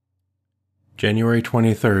January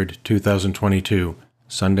 23rd, 2022,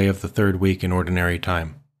 Sunday of the third week in Ordinary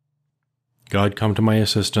Time. God, come to my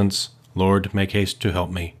assistance. Lord, make haste to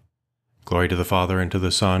help me. Glory to the Father, and to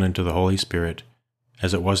the Son, and to the Holy Spirit,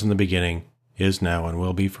 as it was in the beginning, is now, and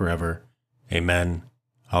will be forever. Amen.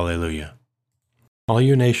 Alleluia. All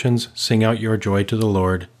you nations, sing out your joy to the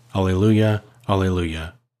Lord. Alleluia,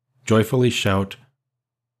 alleluia. Joyfully shout,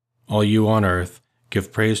 all you on earth,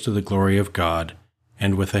 give praise to the glory of God,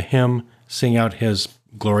 and with a hymn sing out his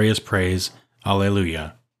glorious praise.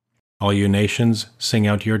 Alleluia. All you nations, sing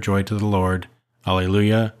out your joy to the Lord.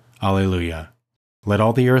 Alleluia, alleluia. Let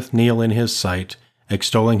all the earth kneel in his sight,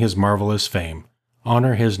 extolling his marvelous fame.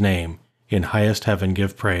 Honor his name, in highest heaven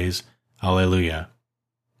give praise. Alleluia.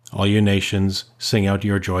 All you nations, sing out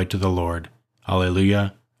your joy to the Lord.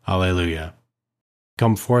 Alleluia, alleluia.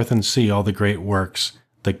 Come forth and see all the great works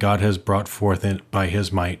that God has brought forth by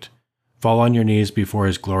his might. Fall on your knees before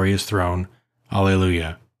his glorious throne.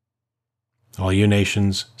 Alleluia. All you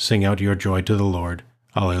nations, sing out your joy to the Lord.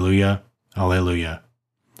 Alleluia, alleluia.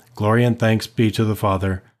 Glory and thanks be to the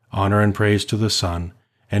Father, honor and praise to the Son,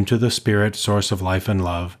 and to the Spirit, source of life and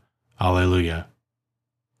love. Alleluia.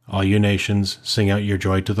 All you nations, sing out your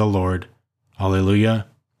joy to the Lord. Alleluia,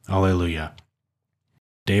 alleluia.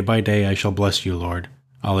 Day by day I shall bless you, Lord.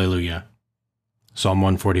 Alleluia. Psalm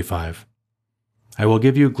 145. I will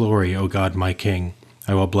give you glory, O God my King.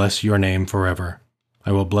 I will bless your name forever.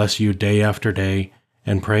 I will bless you day after day,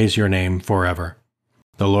 and praise your name forever.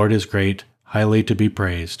 The Lord is great, highly to be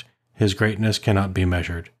praised. His greatness cannot be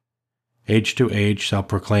measured. Age to age shall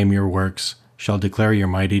proclaim your works, shall declare your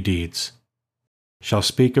mighty deeds. Shall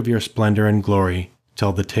speak of your splendor and glory,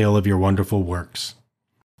 tell the tale of your wonderful works.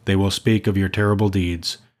 They will speak of your terrible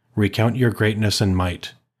deeds, recount your greatness and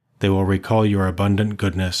might. They will recall your abundant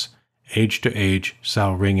goodness. Age to age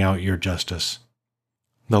shall ring out your justice.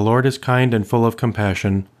 The Lord is kind and full of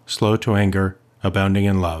compassion, slow to anger, abounding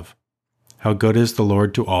in love. How good is the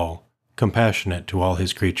Lord to all, compassionate to all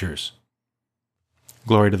his creatures.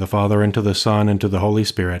 Glory to the Father, and to the Son, and to the Holy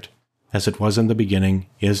Spirit, as it was in the beginning,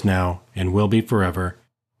 is now, and will be forever.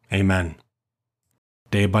 Amen.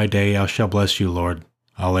 Day by day I shall bless you, Lord.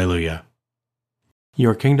 Alleluia.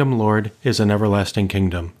 Your kingdom, Lord, is an everlasting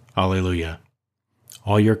kingdom. Alleluia.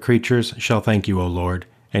 All your creatures shall thank you, O Lord,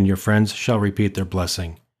 and your friends shall repeat their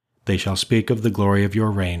blessing. They shall speak of the glory of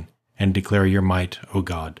your reign, and declare your might, O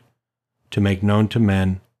God, to make known to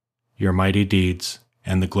men your mighty deeds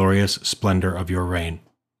and the glorious splendor of your reign.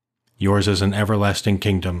 Yours is an everlasting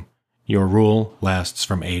kingdom. Your rule lasts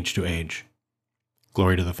from age to age.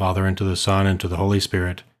 Glory to the Father, and to the Son, and to the Holy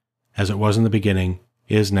Spirit, as it was in the beginning,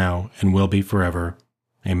 is now, and will be forever.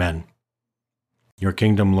 Amen. Your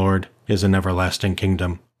kingdom, Lord, is an everlasting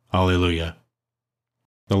kingdom. Alleluia.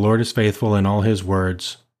 The Lord is faithful in all his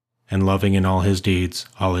words, and loving in all his deeds.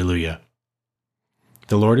 Alleluia.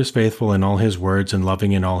 The Lord is faithful in all his words, and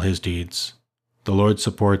loving in all his deeds. The Lord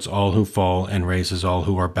supports all who fall, and raises all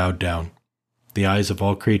who are bowed down. The eyes of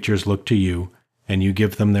all creatures look to you, and you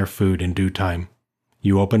give them their food in due time.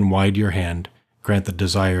 You open wide your hand, grant the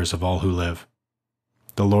desires of all who live.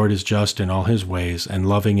 The Lord is just in all his ways, and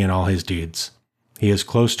loving in all his deeds. He is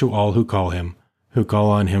close to all who call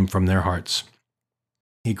on him from their hearts.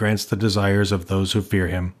 He grants the desires of those who fear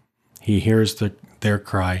him. He hears their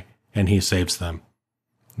cry, and he saves them.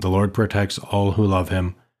 The Lord protects all who love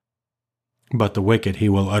him, but the wicked he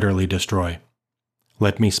will utterly destroy.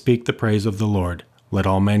 Let me speak the praise of the Lord. Let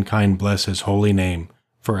all mankind bless his holy name,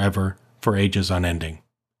 forever, for ages unending.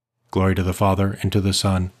 Glory to the Father, and to the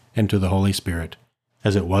Son, and to the Holy Spirit,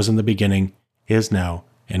 as it was in the beginning, is now,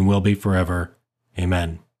 and will be forever.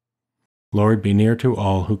 Amen. Lord, be near to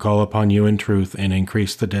all who call upon you in truth, and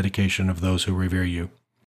increase the dedication of those who revere you.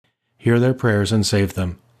 Hear their prayers and save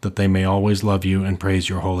them, that they may always love you and praise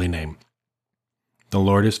your holy name. The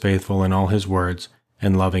Lord is faithful in all his words,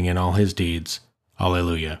 and loving in all his deeds.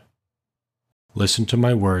 Alleluia. Listen to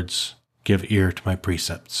my words, give ear to my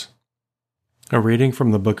precepts. A reading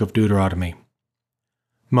from the book of Deuteronomy.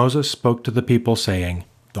 Moses spoke to the people, saying,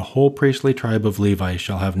 The whole priestly tribe of Levi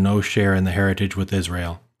shall have no share in the heritage with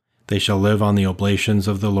Israel. They shall live on the oblations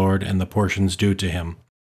of the Lord and the portions due to him.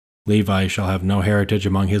 Levi shall have no heritage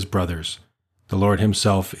among his brothers. The Lord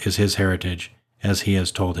himself is his heritage, as he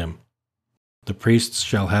has told him. The priests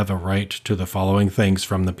shall have a right to the following things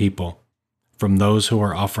from the people. From those who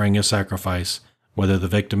are offering a sacrifice, whether the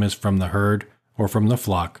victim is from the herd or from the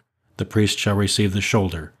flock, the priest shall receive the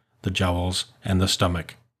shoulder, the jowls, and the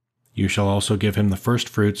stomach. You shall also give him the first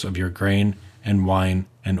fruits of your grain and wine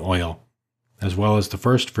and oil, as well as the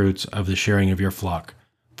first fruits of the shearing of your flock,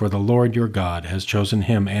 for the Lord your God has chosen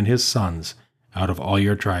him and his sons out of all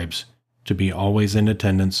your tribes to be always in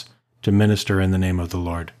attendance, to minister in the name of the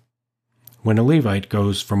Lord. When a Levite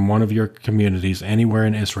goes from one of your communities anywhere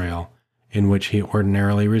in Israel, in which he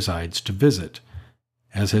ordinarily resides, to visit,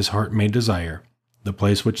 as his heart may desire, the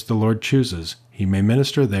place which the Lord chooses, he may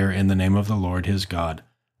minister there in the name of the Lord his God,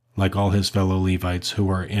 like all his fellow Levites who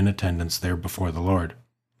are in attendance there before the Lord.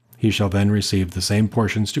 He shall then receive the same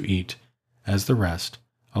portions to eat as the rest,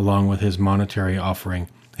 along with his monetary offering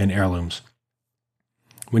and heirlooms.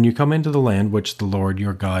 When you come into the land which the Lord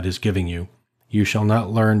your God is giving you, you shall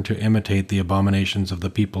not learn to imitate the abominations of the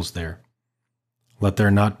peoples there. Let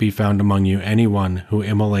there not be found among you any one who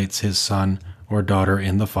immolates his son or daughter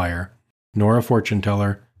in the fire, nor a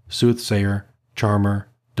fortune-teller, soothsayer, charmer,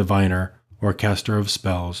 diviner, or caster of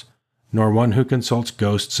spells, nor one who consults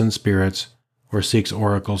ghosts and spirits, or seeks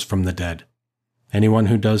oracles from the dead. Anyone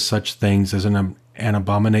who does such things is an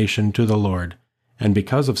abomination to the Lord, and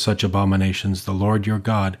because of such abominations the Lord your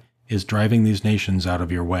God is driving these nations out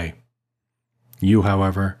of your way. You,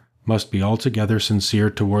 however, must be altogether sincere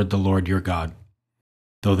toward the Lord your God.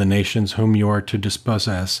 Though the nations whom you are to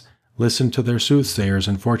dispossess listen to their soothsayers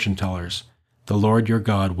and fortune-tellers, the Lord your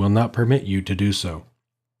God will not permit you to do so.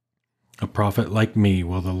 A prophet like me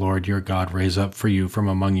will the Lord your God raise up for you from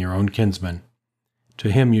among your own kinsmen.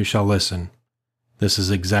 To him you shall listen. This is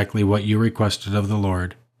exactly what you requested of the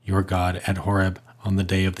Lord your God at Horeb on the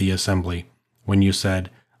day of the assembly, when you said,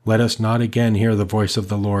 "Let us not again hear the voice of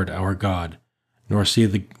the Lord our God, nor see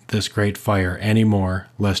this great fire any more,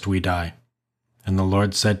 lest we die." And the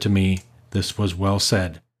Lord said to me, "This was well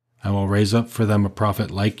said. I will raise up for them a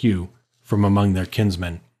prophet like you from among their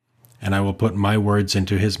kinsmen, and I will put my words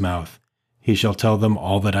into his mouth. He shall tell them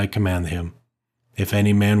all that I command him. If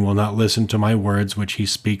any man will not listen to my words which he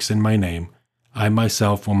speaks in my name, I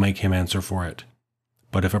myself will make him answer for it.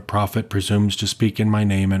 But if a prophet presumes to speak in my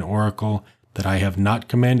name an oracle that I have not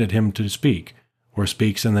commanded him to speak, or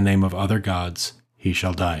speaks in the name of other gods, he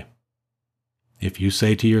shall die. If you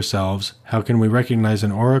say to yourselves, "How can we recognize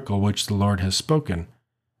an oracle which the Lord has spoken?"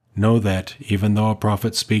 Know that, even though a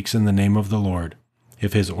prophet speaks in the name of the Lord,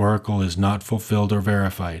 if his oracle is not fulfilled or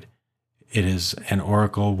verified, it is an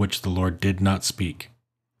oracle which the Lord did not speak.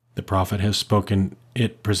 The prophet has spoken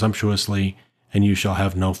it presumptuously, and you shall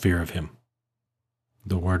have no fear of him.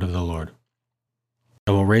 The word of the Lord.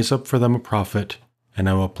 I will raise up for them a prophet, and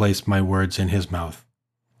I will place my words in his mouth.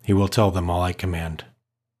 He will tell them all I command.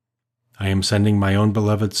 I am sending my own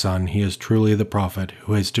beloved Son. He is truly the prophet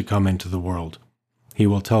who is to come into the world. He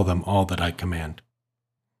will tell them all that I command.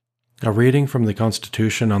 A reading from the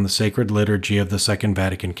Constitution on the Sacred Liturgy of the Second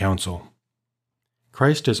Vatican Council.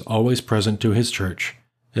 Christ is always present to his Church,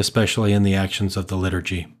 especially in the actions of the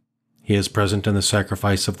liturgy. He is present in the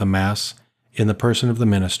sacrifice of the Mass, in the person of the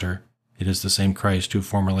minister. It is the same Christ who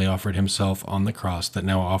formerly offered himself on the cross that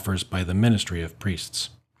now offers by the ministry of priests,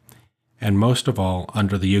 and most of all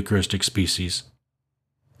under the Eucharistic species.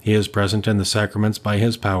 He is present in the sacraments by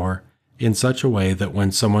his power, in such a way that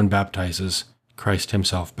when someone baptizes, Christ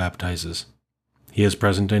himself baptizes. He is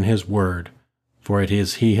present in his word, for it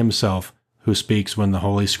is he himself who speaks when the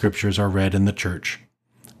Holy Scriptures are read in the Church.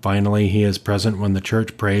 Finally, he is present when the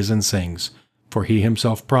Church prays and sings, for he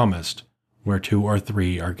himself promised, "Where 2 or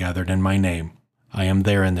 3 are gathered in my name, I am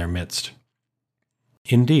there in their midst."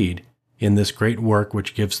 Indeed, in this great work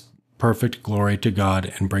which gives perfect glory to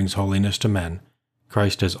God and brings holiness to men,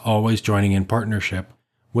 Christ is always joining in partnership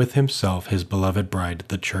with himself his beloved bride,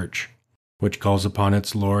 the Church, which calls upon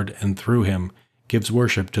its Lord and through him gives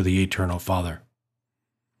worship to the Eternal Father.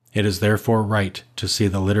 It is therefore right to see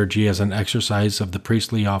the liturgy as an exercise of the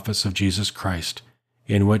priestly office of Jesus Christ,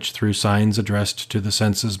 in which through signs addressed to the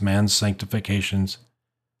senses man's sanctifications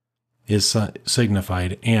is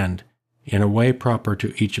signified, and, in a way proper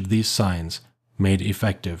to each of these signs, made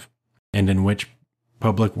effective, and in which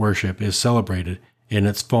public worship is celebrated in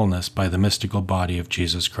its fullness by the mystical body of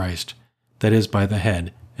Jesus Christ, that is, by the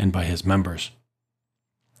head and by his members.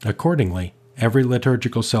 Accordingly, every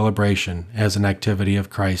liturgical celebration, as an activity of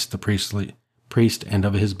Christ the priest and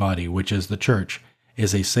of his body, which is the Church,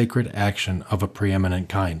 is a sacred action of a preeminent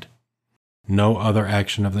kind. No other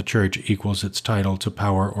action of the Church equals its title to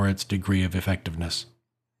power or its degree of effectiveness.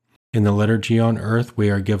 In the liturgy on earth we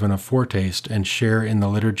are given a foretaste and share in the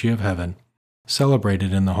liturgy of heaven,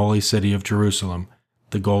 celebrated in the holy city of Jerusalem,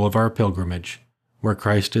 the goal of our pilgrimage, where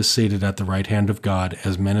Christ is seated at the right hand of God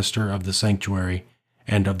as minister of the sanctuary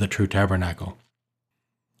and of the true tabernacle.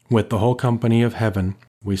 With the whole company of heaven,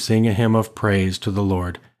 we sing a hymn of praise to the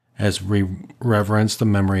Lord. As we reverence the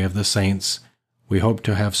memory of the saints, we hope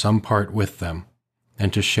to have some part with them,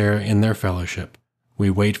 and to share in their fellowship. We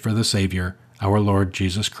wait for the Savior, our Lord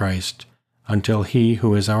Jesus Christ, until he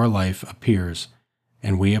who is our life appears,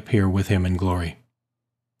 and we appear with him in glory.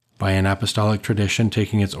 By an apostolic tradition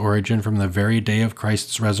taking its origin from the very day of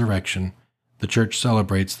Christ's resurrection, the Church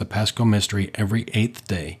celebrates the Paschal Mystery every 8th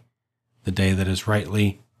day, the day that is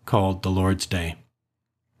rightly called the Lord's Day.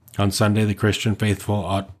 On Sunday, the Christian faithful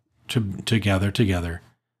ought to gather together,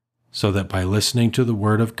 so that by listening to the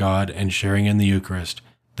Word of God and sharing in the Eucharist,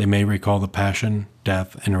 they may recall the passion,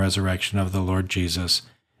 death, and resurrection of the Lord Jesus,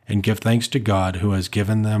 and give thanks to God who has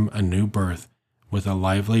given them a new birth with a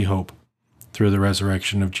lively hope through the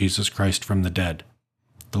resurrection of Jesus Christ from the dead.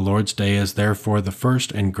 The Lord's Day is therefore the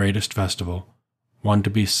first and greatest festival, one to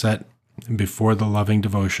be set before the loving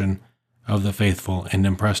devotion of the faithful and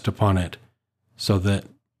impressed upon it, so that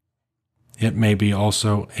it may be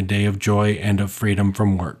also a day of joy and of freedom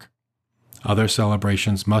from work. Other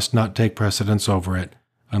celebrations must not take precedence over it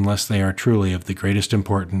unless they are truly of the greatest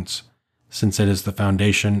importance, since it is the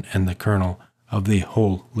foundation and the kernel of the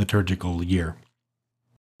whole liturgical year.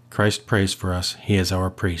 Christ prays for us, he is our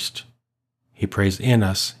priest. He prays in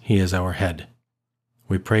us, he is our head.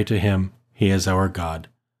 We pray to him, he is our God.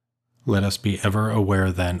 Let us be ever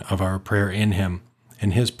aware then of our prayer in him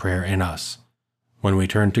and his prayer in us. When we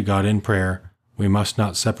turn to God in prayer, we must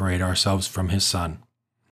not separate ourselves from his Son.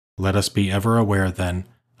 Let us be ever aware then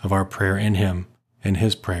of our prayer in him and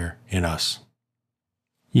his prayer in us.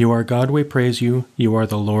 You are God, we praise you. You are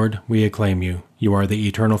the Lord, we acclaim you. You are the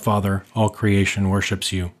eternal Father, all creation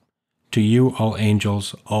worships you. To you all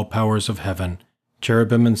angels, all powers of heaven,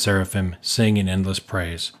 cherubim and seraphim, sing in endless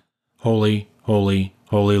praise. Holy, holy,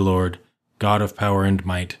 holy Lord, God of power and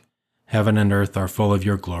might, heaven and earth are full of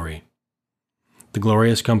your glory. The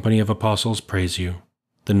glorious company of apostles praise you.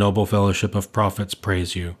 The noble fellowship of prophets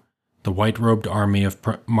praise you. The white-robed army of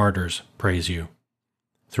martyrs praise you.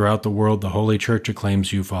 Throughout the world the Holy Church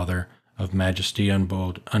acclaims you, Father, of majesty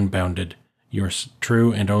unbounded, your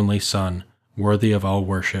true and only Son, worthy of all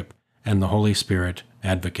worship, and the Holy Spirit,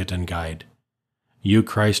 advocate and guide. You,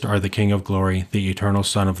 Christ, are the King of glory, the eternal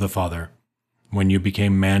Son of the Father. When you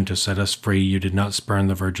became man to set us free, you did not spurn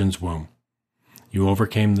the Virgin's womb. You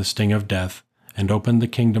overcame the sting of death and opened the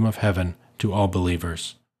kingdom of heaven to all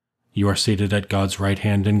believers. You are seated at God's right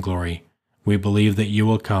hand in glory. We believe that you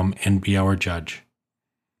will come and be our judge.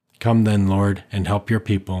 Come then, Lord, and help your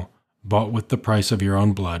people, bought with the price of your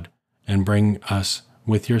own blood, and bring us,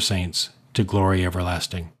 with your saints, to glory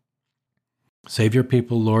everlasting. Save your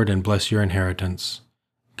people, Lord, and bless your inheritance.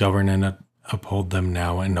 Govern and uphold them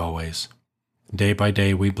now and always. Day by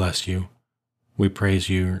day we bless you. We praise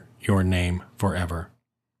your name forever.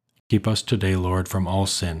 Keep us today, Lord, from all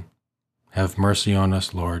sin. Have mercy on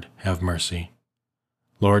us, Lord, have mercy.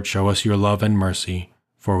 Lord, show us your love and mercy,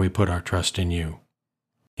 for we put our trust in you.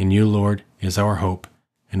 In you, Lord, is our hope,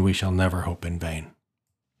 and we shall never hope in vain.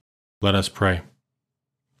 Let us pray.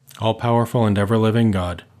 All-powerful and ever-living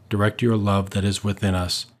God, direct your love that is within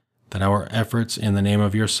us, that our efforts in the name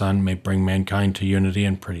of your Son may bring mankind to unity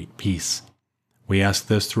and peace. We ask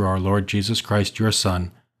this through our Lord Jesus Christ, your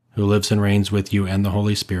Son, who lives and reigns with you and the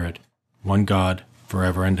Holy Spirit, one God,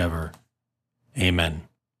 forever and ever. Amen.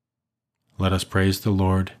 Let us praise the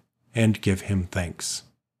Lord and give him thanks.